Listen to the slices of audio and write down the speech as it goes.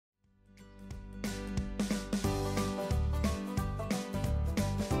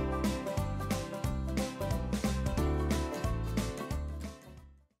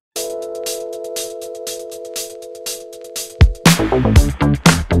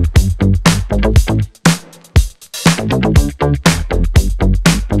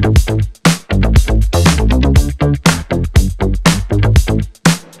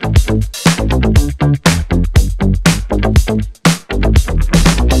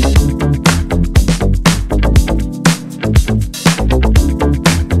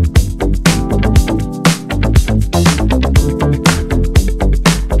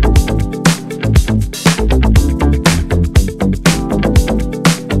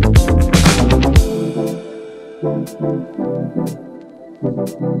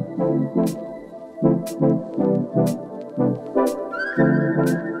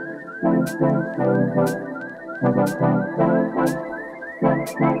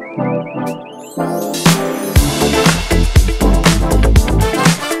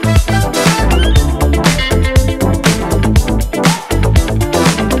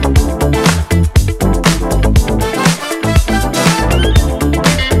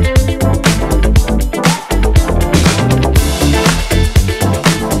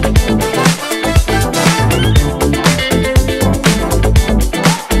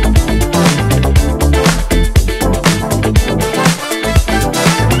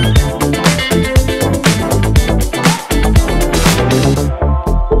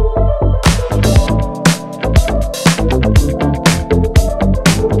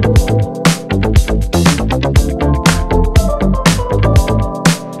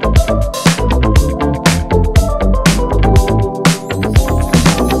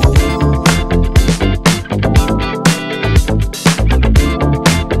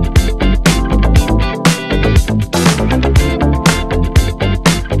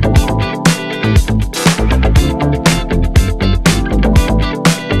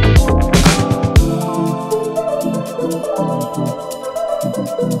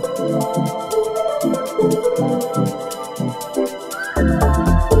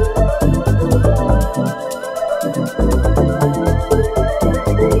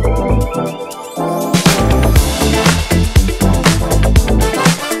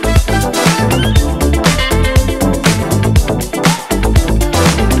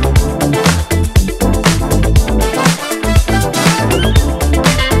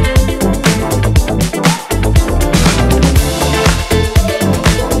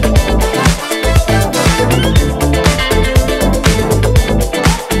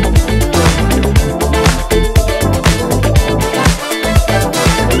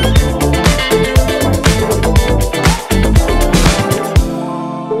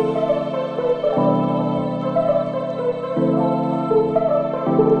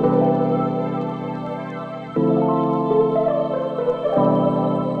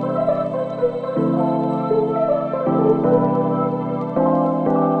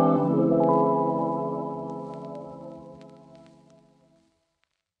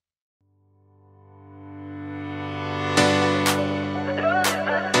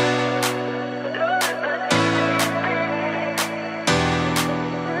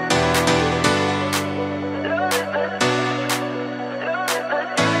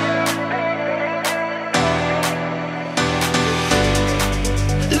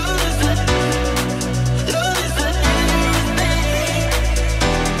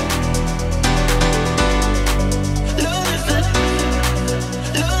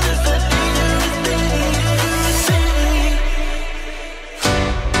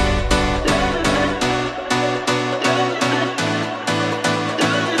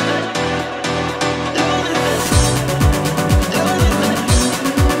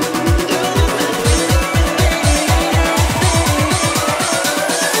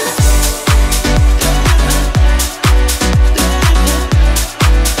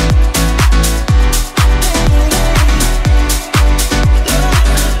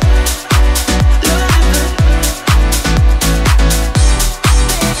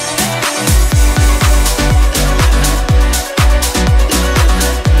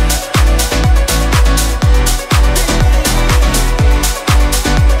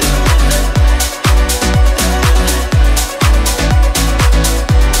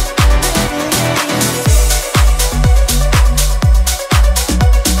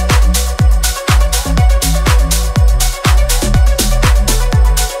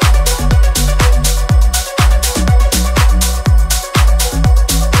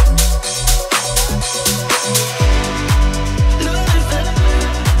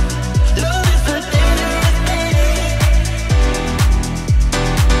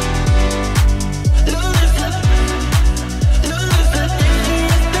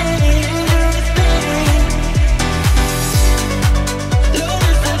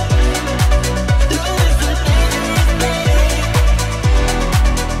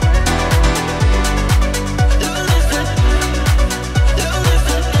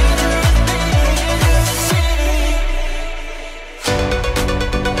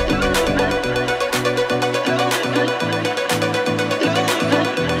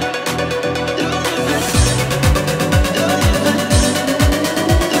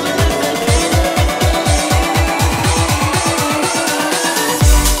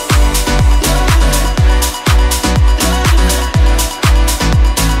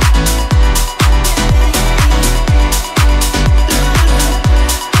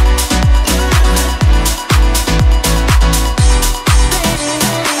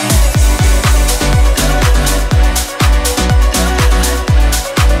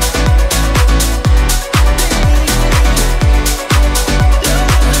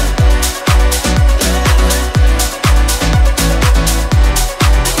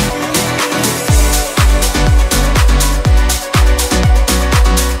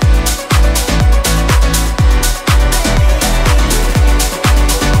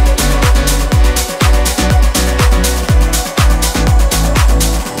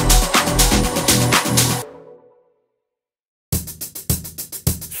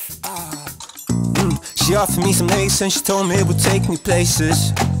She offered me some lace and she told me it would take me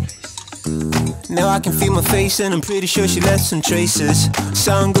places. Now I can feel my face and I'm pretty sure she left some traces.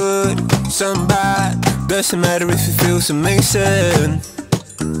 Some good, some bad, doesn't matter if it feels amazing.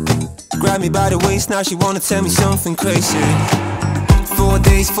 Grab me by the waist, now she wanna tell me something crazy. 4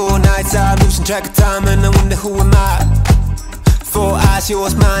 days, 4 nights, I'm losing track of time and I wonder who am I. 4 eyes,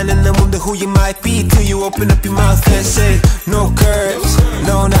 yours, mine, and I wonder who you might be till you open up your mouth and say, no curves,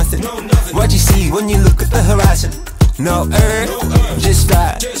 no nothing. What you see when you look at the horizon? No earth, just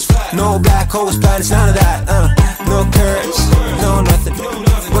fly. No black holes, planets, none of that. No curves, no nothing.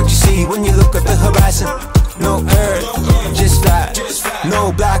 What you see when you look at the horizon? No earth, just fly.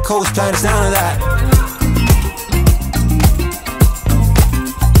 No black holes, planets, none of that.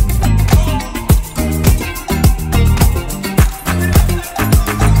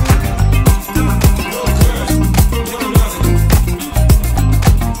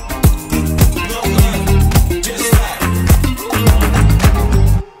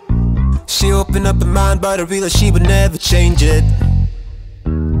 Open up her mind, but I realized she would never change it.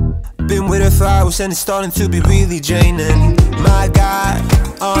 Been with her for hours and it's starting to be really draining. My God,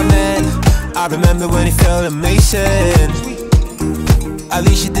 oh man, I remember when it felt amazing. At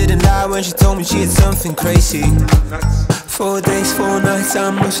least she didn't lie when she told me she had something crazy. 4 days, 4 nights,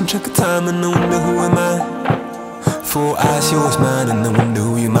 I'm losing track of time and I wonder who am I. 4 eyes, yours, mine, and I wonder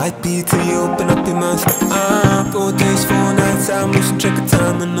who you might be till you open up your mouth. 4 days, 4 nights, I'm losing track of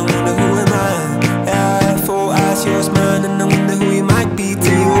time and I wonder who am I. Yeah, 4 eyes, yours, mine, and I wonder who you might be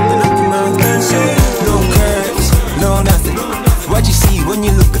till you open up your mouth and say, no curves, no nothing. What you see when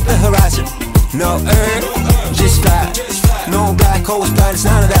you look at the horizon? No earth, just fly. No black holes, planets,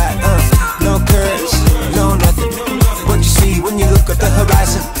 none of that.